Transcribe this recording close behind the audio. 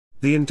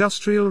The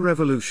Industrial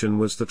Revolution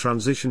was the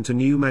transition to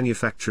new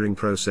manufacturing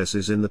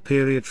processes in the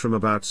period from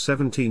about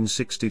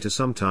 1760 to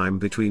sometime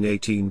between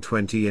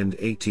 1820 and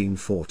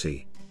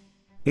 1840.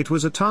 It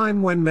was a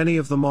time when many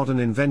of the modern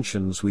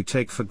inventions we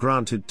take for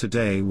granted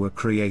today were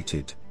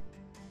created.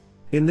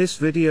 In this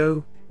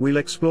video, we'll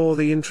explore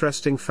the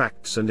interesting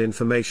facts and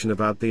information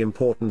about the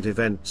important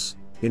events,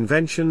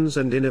 inventions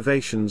and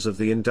innovations of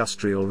the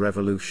Industrial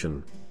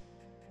Revolution.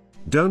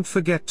 Don't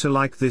forget to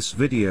like this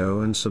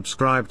video and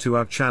subscribe to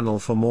our channel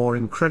for more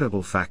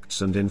incredible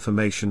facts and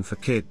information for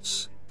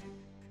kids.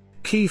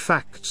 Key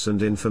facts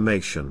and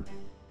information.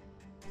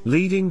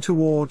 Leading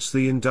towards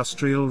the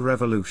Industrial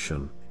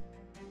Revolution.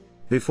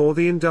 Before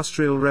the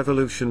Industrial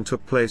Revolution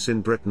took place in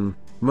Britain,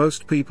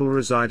 most people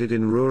resided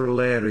in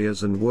rural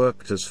areas and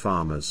worked as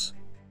farmers.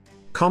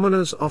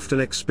 Commoners often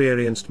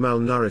experienced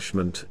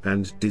malnourishment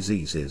and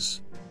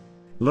diseases.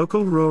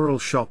 Local rural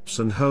shops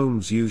and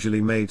homes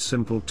usually made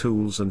simple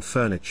tools and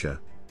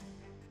furniture.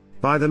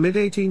 By the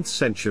mid-18th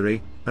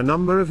century, a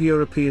number of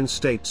European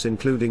states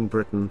including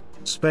Britain,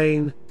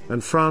 Spain,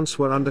 and France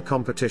were under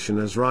competition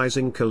as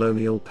rising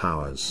colonial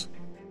powers.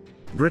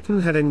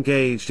 Britain had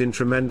engaged in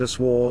tremendous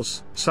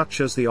wars, such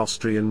as the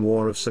Austrian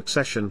War of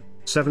Succession,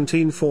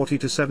 1740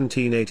 to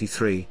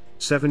 1783,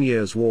 7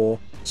 Years' War,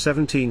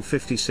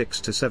 1756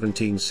 to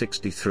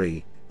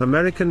 1763,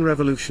 American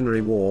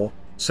Revolutionary War,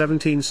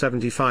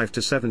 1775 to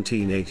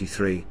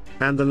 1783,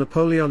 and the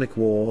Napoleonic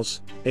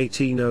Wars,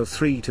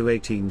 1803 to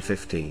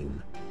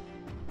 1815.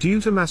 Due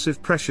to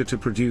massive pressure to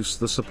produce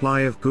the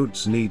supply of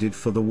goods needed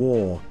for the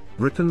war,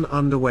 Britain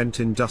underwent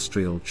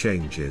industrial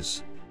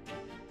changes.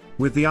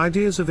 With the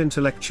ideas of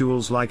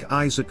intellectuals like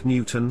Isaac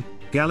Newton,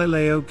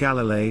 Galileo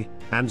Galilei,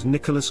 and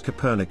Nicholas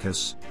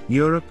Copernicus,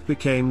 Europe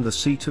became the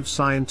seat of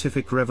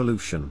scientific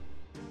revolution.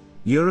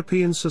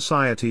 European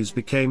societies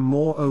became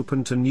more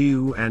open to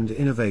new and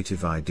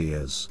innovative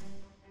ideas.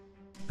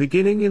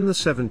 Beginning in the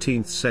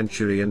 17th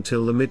century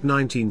until the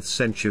mid-19th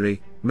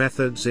century,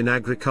 methods in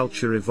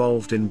agriculture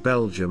evolved in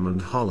Belgium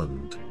and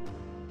Holland.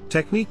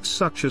 Techniques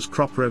such as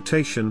crop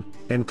rotation,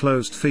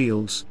 enclosed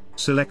fields,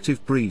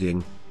 selective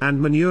breeding, and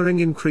manuring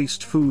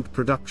increased food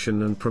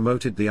production and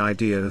promoted the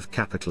idea of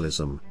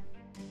capitalism.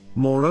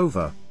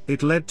 Moreover,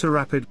 it led to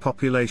rapid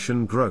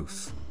population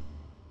growth.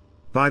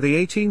 By the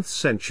 18th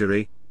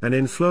century, an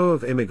inflow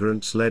of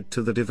immigrants led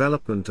to the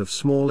development of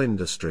small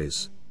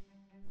industries.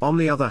 On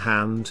the other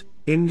hand,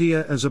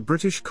 India as a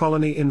British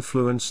colony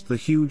influenced the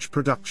huge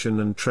production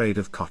and trade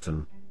of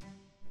cotton.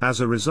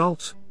 As a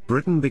result,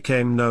 Britain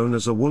became known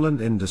as a woolen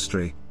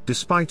industry,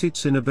 despite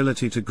its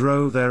inability to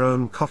grow their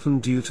own cotton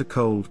due to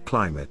cold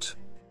climate.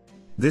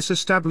 This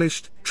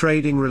established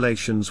trading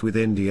relations with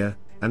India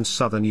and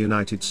southern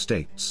United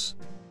States.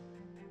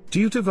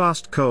 Due to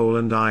vast coal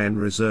and iron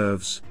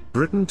reserves,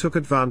 Britain took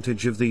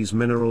advantage of these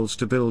minerals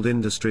to build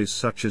industries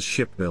such as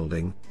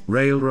shipbuilding,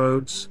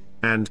 railroads,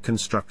 and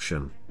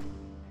construction.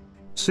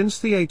 Since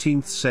the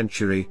 18th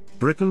century,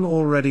 Britain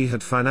already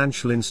had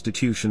financial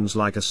institutions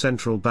like a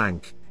central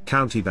bank,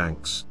 county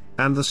banks,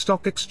 and the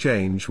stock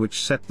exchange,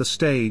 which set the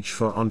stage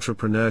for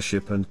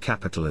entrepreneurship and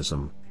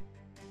capitalism.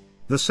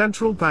 The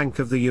Central Bank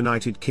of the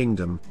United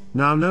Kingdom,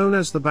 now known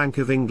as the Bank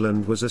of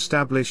England, was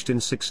established in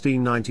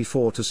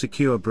 1694 to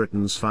secure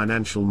Britain's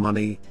financial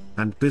money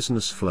and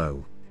business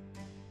flow.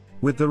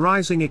 With the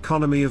rising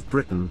economy of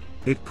Britain,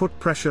 it put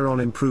pressure on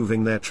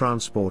improving their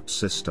transport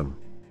system.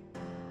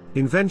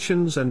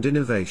 Inventions and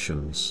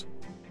innovations.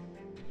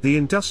 The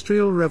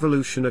Industrial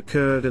Revolution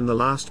occurred in the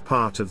last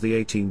part of the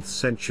 18th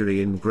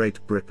century in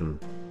Great Britain.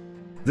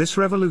 This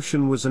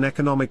revolution was an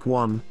economic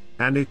one,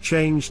 and it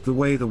changed the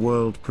way the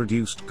world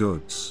produced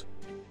goods.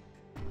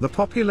 The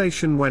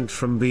population went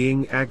from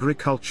being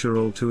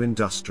agricultural to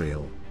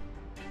industrial.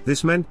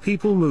 This meant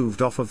people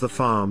moved off of the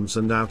farms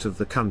and out of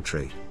the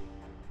country.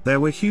 There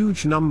were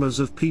huge numbers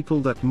of people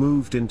that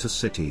moved into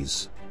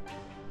cities.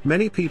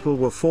 Many people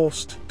were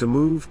forced to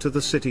move to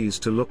the cities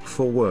to look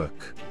for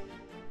work.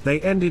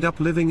 They ended up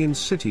living in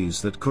cities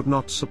that could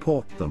not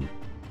support them.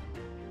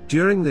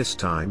 During this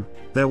time,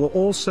 there were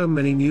also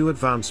many new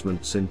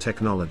advancements in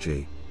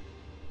technology.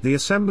 The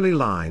assembly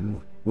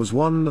line was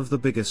one of the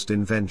biggest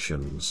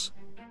inventions.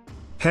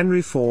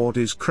 Henry Ford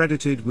is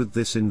credited with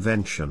this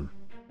invention.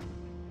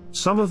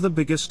 Some of the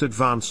biggest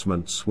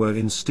advancements were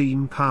in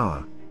steam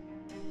power.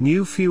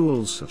 New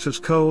fuels such as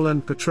coal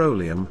and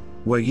petroleum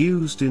were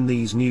used in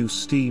these new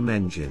steam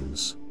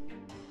engines.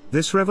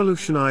 This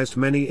revolutionized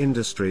many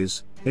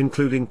industries,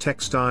 including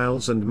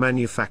textiles and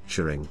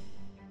manufacturing.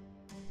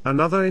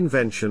 Another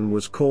invention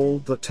was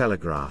called the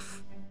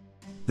telegraph.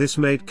 This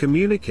made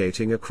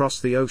communicating across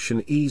the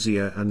ocean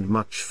easier and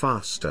much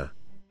faster.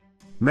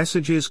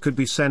 Messages could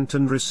be sent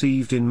and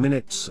received in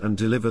minutes and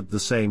delivered the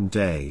same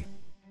day.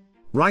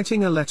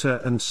 Writing a letter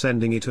and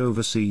sending it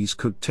overseas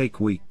could take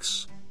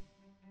weeks.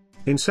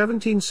 In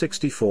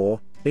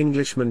 1764,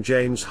 Englishman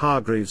James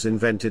Hargreaves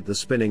invented the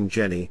spinning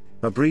jenny,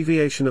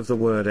 abbreviation of the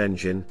word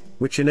engine,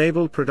 which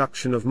enabled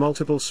production of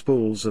multiple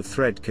spools of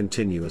thread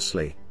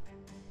continuously.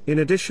 In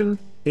addition,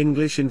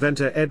 English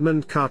inventor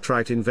Edmund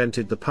Cartwright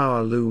invented the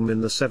power loom in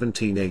the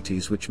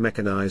 1780s, which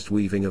mechanized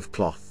weaving of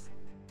cloth.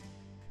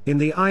 In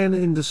the iron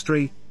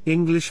industry,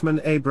 Englishman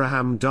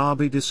Abraham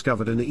Darby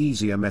discovered an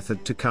easier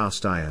method to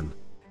cast iron.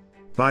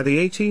 By the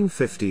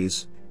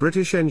 1850s,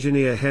 British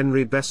engineer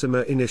Henry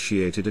Bessemer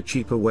initiated a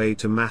cheaper way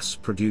to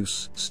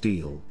mass-produce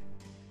steel.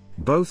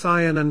 Both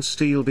iron and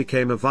steel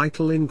became a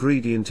vital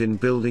ingredient in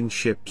building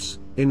ships,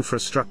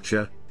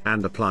 infrastructure,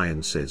 and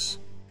appliances.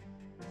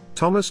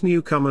 Thomas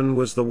Newcomen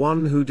was the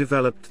one who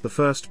developed the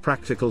first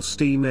practical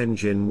steam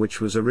engine, which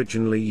was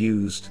originally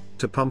used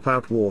to pump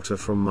out water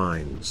from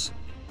mines.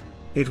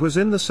 It was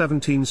in the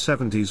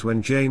 1770s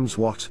when James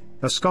Watt,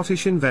 a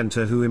Scottish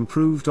inventor who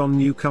improved on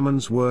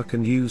Newcomen's work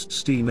and used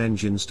steam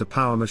engines to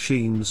power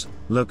machines,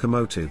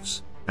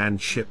 locomotives, and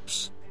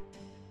ships.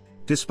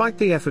 Despite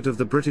the effort of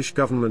the British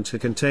government to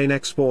contain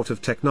export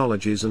of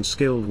technologies and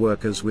skilled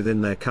workers within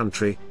their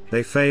country,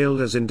 they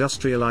failed as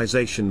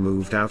industrialization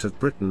moved out of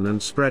Britain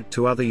and spread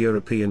to other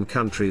European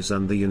countries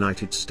and the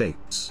United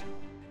States.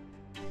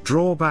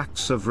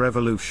 Drawbacks of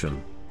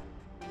revolution.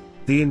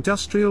 The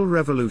Industrial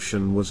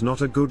Revolution was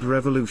not a good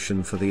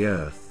revolution for the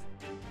Earth.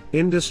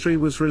 Industry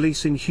was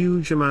releasing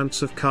huge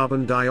amounts of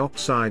carbon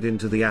dioxide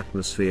into the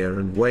atmosphere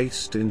and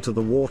waste into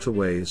the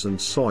waterways and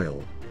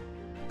soil.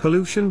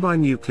 Pollution by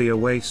nuclear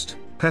waste,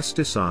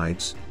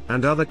 pesticides,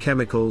 and other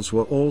chemicals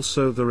were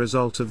also the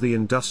result of the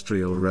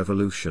Industrial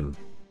Revolution.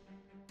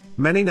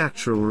 Many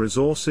natural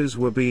resources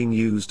were being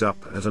used up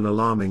at an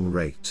alarming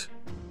rate.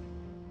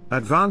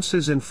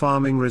 Advances in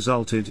farming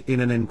resulted in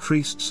an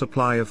increased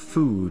supply of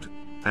food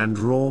and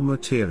raw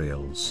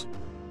materials.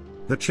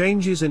 The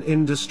changes in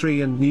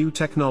industry and new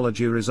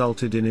technology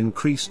resulted in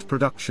increased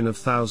production of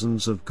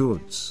thousands of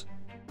goods.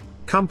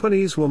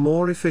 Companies were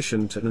more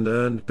efficient and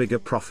earned bigger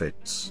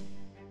profits.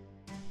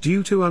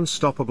 Due to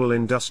unstoppable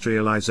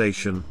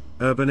industrialization,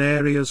 urban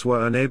areas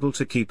were unable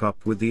to keep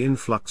up with the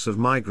influx of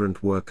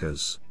migrant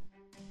workers.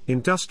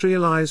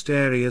 Industrialized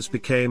areas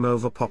became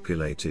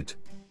overpopulated.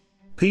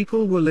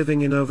 People were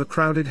living in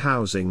overcrowded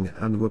housing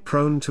and were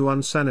prone to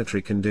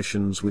unsanitary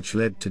conditions which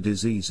led to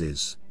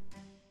diseases.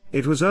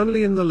 It was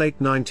only in the late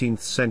 19th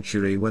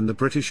century when the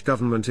British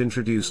government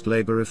introduced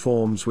labor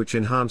reforms which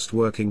enhanced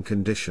working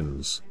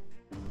conditions.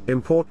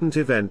 Important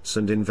events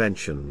and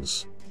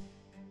inventions.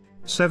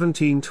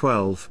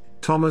 1712,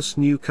 Thomas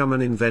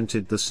Newcomen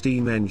invented the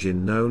steam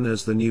engine known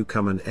as the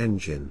Newcomen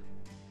engine.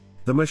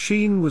 The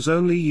machine was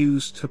only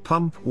used to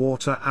pump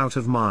water out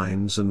of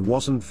mines and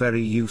wasn't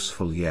very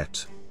useful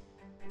yet.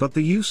 But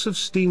the use of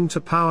steam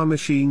to power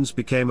machines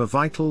became a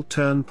vital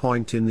turn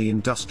point in the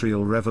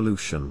Industrial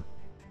Revolution.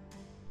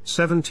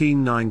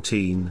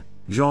 1719,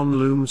 John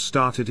Loom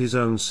started his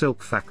own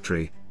silk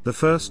factory, the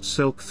first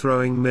silk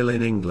throwing mill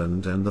in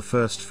England and the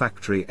first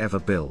factory ever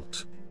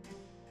built.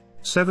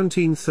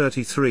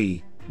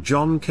 1733,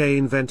 John Kay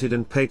invented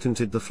and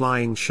patented the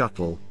flying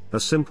shuttle, a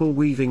simple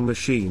weaving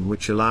machine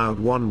which allowed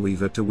one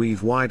weaver to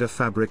weave wider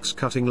fabrics,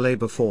 cutting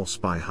labor force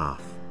by half.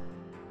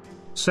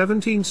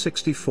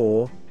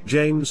 1764,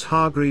 James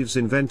Hargreaves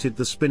invented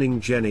the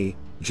spinning jenny,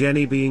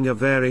 jenny being a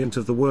variant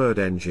of the word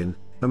engine,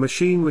 a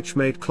machine which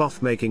made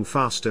cloth making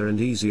faster and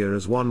easier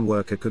as one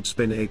worker could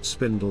spin 8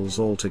 spindles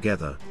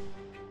altogether.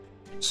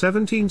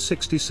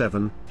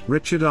 1767,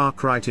 Richard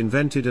Arkwright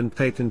invented and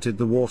patented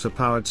the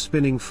water-powered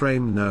spinning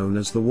frame known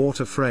as the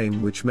water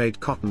frame, which made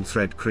cotton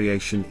thread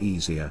creation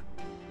easier.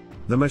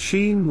 The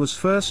machine was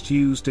first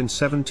used in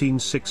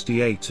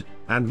 1768,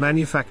 and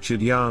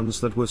manufactured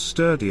yarns that were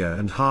sturdier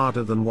and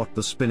harder than what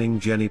the spinning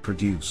jenny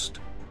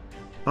produced.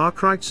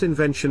 Arkwright's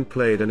invention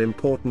played an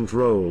important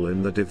role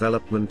in the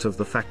development of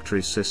the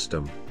factory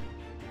system.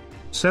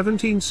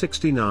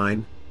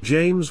 1769,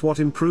 James Watt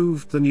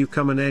improved the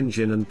Newcomen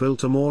engine and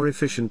built a more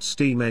efficient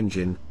steam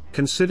engine,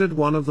 considered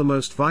one of the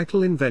most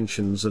vital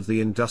inventions of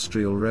the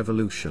Industrial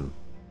Revolution.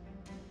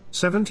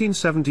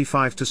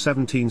 1775 to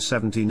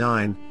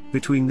 1779,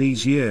 between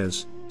these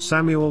years,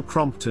 Samuel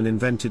Crompton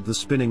invented the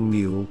spinning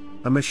mule,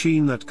 a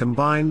machine that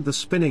combined the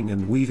spinning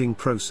and weaving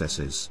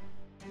processes.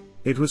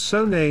 It was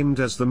so named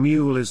as the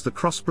mule is the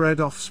crossbred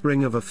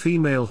offspring of a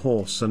female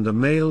horse and a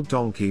male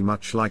donkey,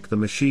 much like the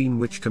machine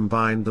which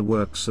combined the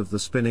works of the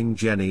spinning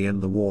jenny and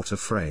the water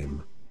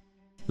frame.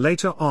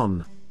 Later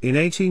on, in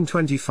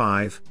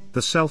 1825,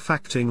 the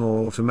self-acting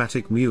or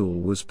automatic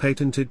mule was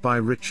patented by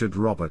Richard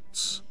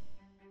Roberts.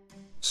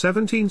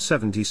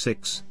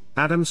 1776,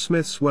 Adam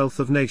Smith's Wealth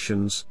of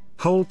Nations,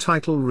 whole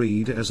title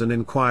read as An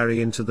Inquiry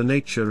into the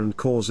Nature and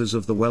Causes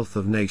of the Wealth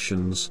of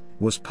Nations,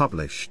 was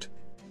published.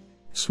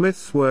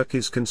 Smith's work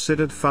is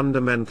considered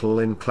fundamental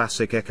in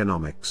classic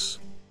economics.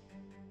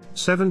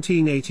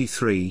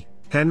 1783,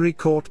 Henry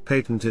Cort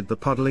patented the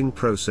puddling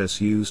process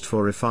used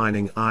for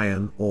refining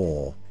iron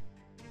ore.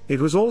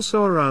 It was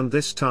also around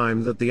this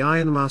time that the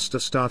ironmaster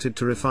started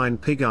to refine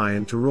pig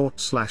iron to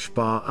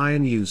wrought/bar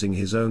iron using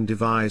his own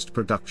devised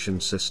production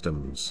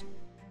systems.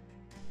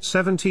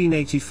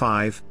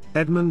 1785,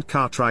 Edmund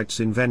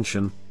Cartwright's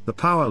invention, the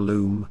power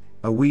loom,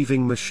 a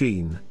weaving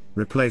machine,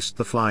 replaced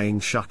the flying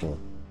shuttle.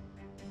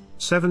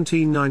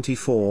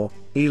 1794,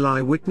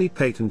 Eli Whitney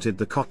patented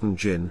the cotton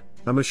gin,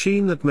 a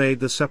machine that made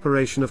the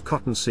separation of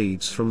cotton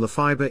seeds from the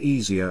fiber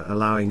easier,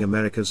 allowing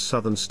America's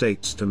southern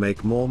states to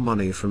make more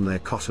money from their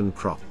cotton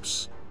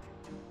crops.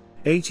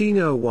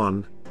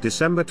 1801,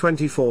 December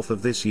 24th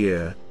of this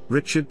year,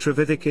 Richard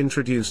Trevithick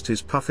introduced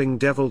his puffing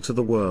devil to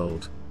the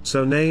world,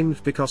 so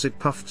named because it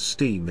puffed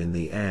steam in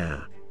the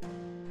air.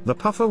 The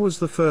puffer was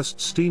the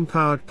first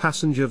steam-powered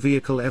passenger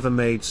vehicle ever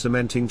made,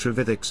 cementing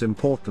Trevithick's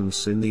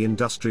importance in the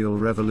Industrial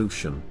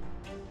Revolution.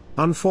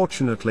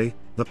 Unfortunately,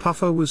 the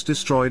puffer was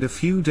destroyed a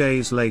few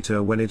days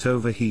later when it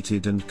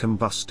overheated and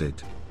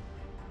combusted.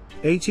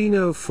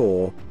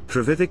 1804,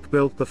 Trevithick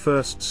built the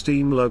first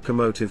steam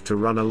locomotive to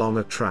run along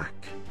a track.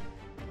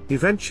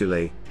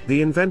 Eventually,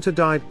 the inventor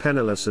died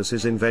penniless, as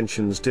his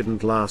inventions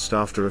didn't last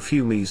after a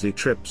few measly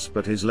trips,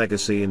 but his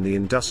legacy in the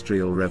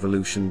Industrial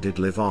Revolution did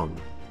live on.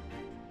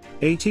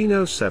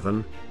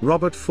 1807,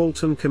 Robert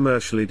Fulton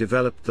commercially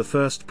developed the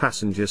first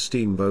passenger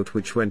steamboat,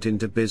 which went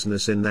into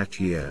business in that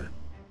year.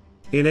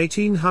 In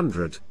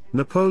 1800,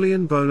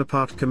 Napoleon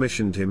Bonaparte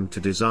commissioned him to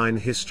design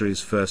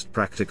history's first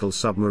practical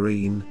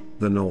submarine,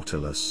 the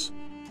Nautilus.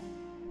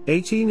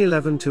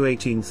 1811 to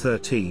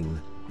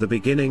 1813, the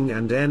beginning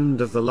and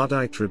end of the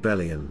Luddite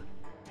Rebellion.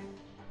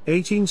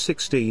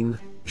 1816,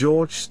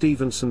 George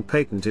Stephenson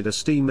patented a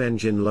steam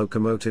engine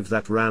locomotive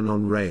that ran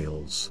on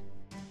rails.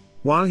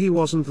 While he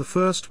wasn't the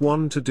first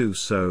one to do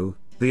so,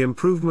 the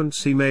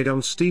improvements he made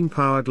on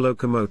steam-powered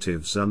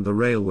locomotives and the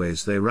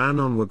railways they ran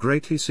on were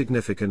greatly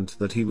significant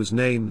that he was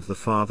named the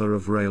father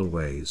of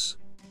railways.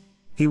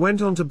 He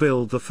went on to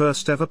build the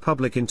first ever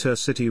public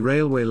intercity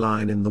railway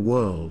line in the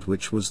world,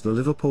 which was the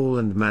Liverpool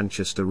and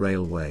Manchester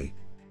Railway.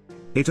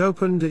 It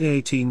opened in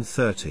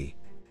 1830.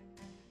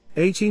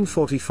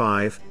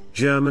 1845,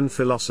 German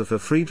philosopher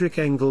Friedrich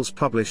Engels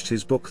published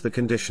his book The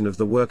Condition of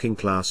the Working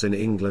Class in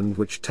England,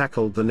 which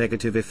tackled the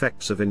negative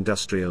effects of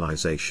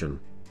industrialization.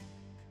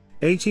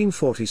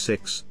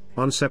 1846,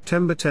 on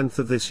September 10th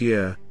of this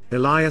year,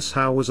 Elias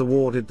Howe was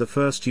awarded the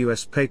first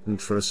U.S.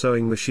 patent for a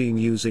sewing machine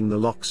using the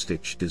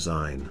lock-stitch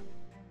design.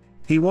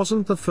 He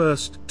wasn't the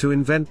first to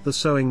invent the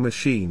sewing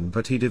machine,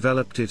 but he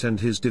developed it, and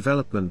his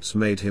developments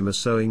made him a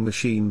sewing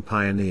machine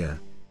pioneer.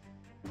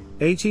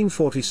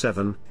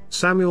 1847,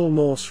 Samuel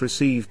Morse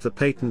received the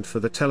patent for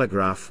the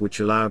telegraph,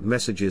 which allowed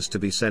messages to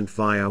be sent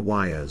via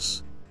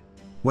wires.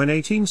 When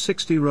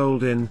 1860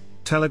 rolled in,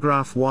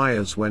 telegraph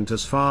wires went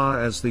as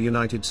far as the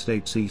United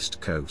States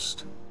East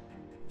Coast.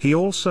 He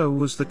also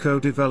was the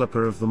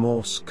co-developer of the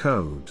Morse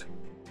code.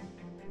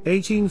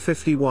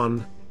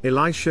 1851,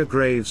 Elisha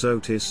Graves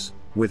Otis,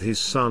 with his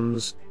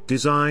sons,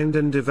 designed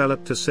and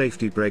developed a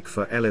safety brake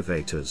for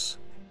elevators.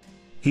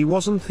 He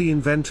wasn't the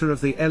inventor of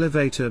the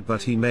elevator,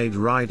 but he made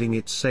riding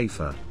it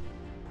safer.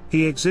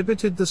 He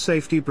exhibited the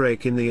safety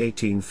brake in the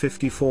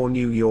 1854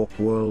 New York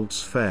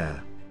World's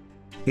Fair.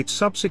 It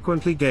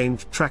subsequently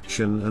gained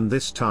traction, and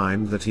this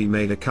time that he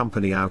made a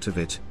company out of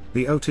it,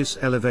 the Otis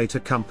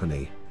Elevator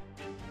Company.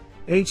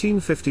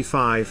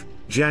 1855,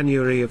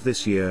 January of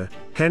this year,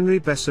 Henry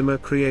Bessemer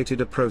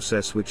created a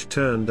process which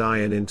turned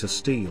iron into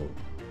steel.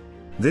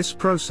 This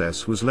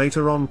process was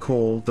later on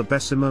called the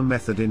Bessemer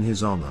method in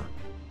his honor.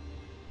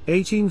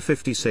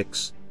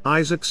 1856,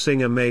 Isaac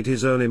Singer made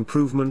his own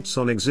improvements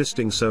on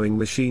existing sewing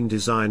machine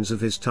designs of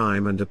his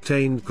time and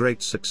obtained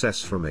great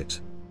success from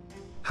it.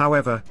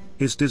 However,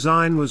 his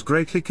design was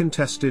greatly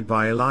contested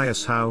by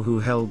Elias Howe, who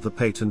held the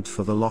patent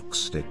for the lock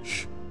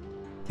stitch.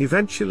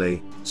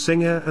 Eventually,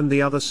 Singer and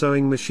the other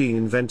sewing machine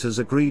inventors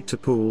agreed to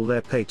pool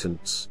their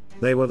patents.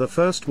 They were the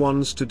first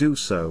ones to do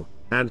so,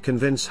 and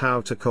convince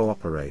Howe to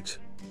cooperate.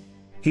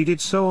 He did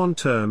so on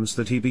terms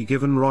that he be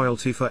given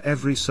royalty for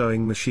every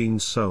sewing machine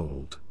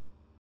sold.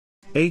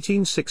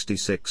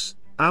 1866,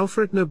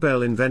 Alfred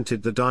Nobel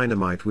invented the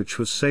dynamite, which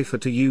was safer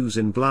to use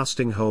in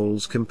blasting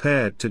holes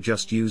compared to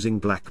just using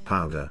black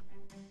powder.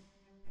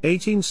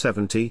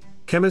 1870,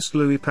 chemist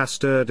Louis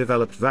Pasteur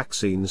developed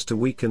vaccines to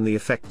weaken the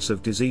effects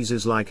of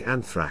diseases like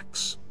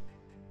anthrax.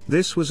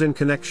 This was in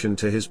connection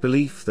to his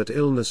belief that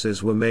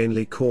illnesses were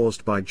mainly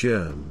caused by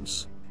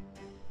germs.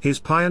 His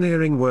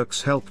pioneering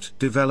works helped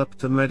develop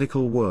the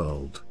medical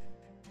world.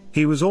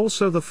 He was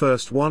also the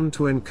first one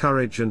to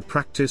encourage and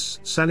practice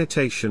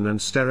sanitation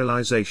and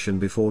sterilization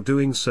before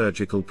doing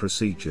surgical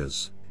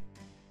procedures.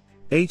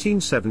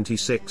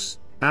 1876,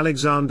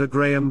 Alexander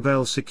Graham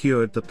Bell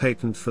secured the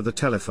patent for the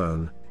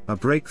telephone, a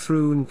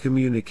breakthrough in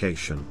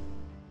communication.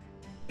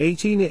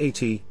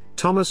 1880,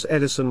 Thomas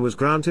Edison was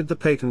granted the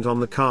patent on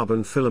the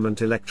carbon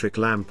filament electric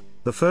lamp,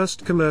 the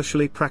first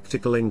commercially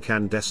practical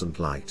incandescent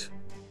light.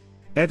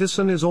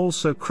 Edison is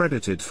also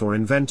credited for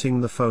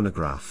inventing the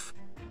phonograph.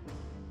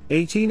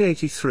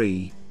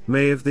 1883,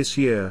 May of this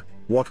year,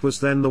 what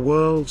was then the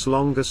world's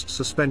longest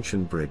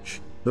suspension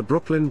bridge, the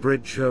Brooklyn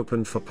Bridge,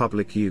 opened for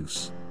public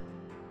use.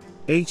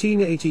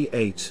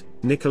 1888,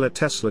 Nikola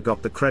Tesla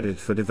got the credit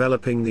for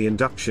developing the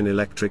induction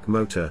electric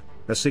motor,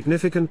 a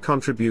significant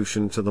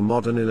contribution to the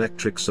modern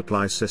electric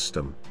supply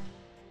system.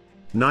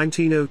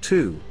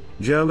 1902,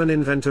 German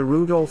inventor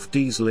Rudolf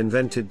Diesel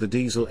invented the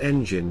diesel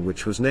engine,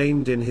 which was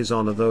named in his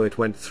honor, though it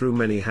went through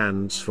many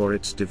hands for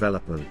its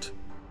development.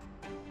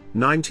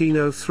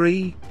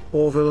 1903,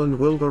 Orville and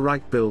Wilbur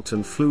Wright built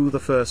and flew the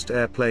first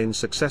airplane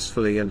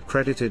successfully and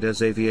credited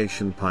as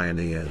aviation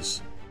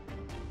pioneers.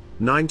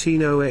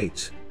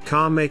 1908,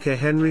 car maker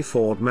Henry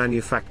Ford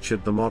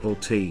manufactured the Model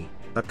T,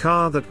 a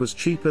car that was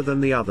cheaper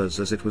than the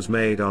others as it was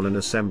made on an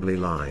assembly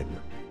line.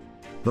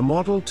 The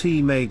Model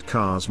T made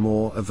cars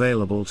more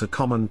available to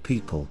common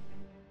people.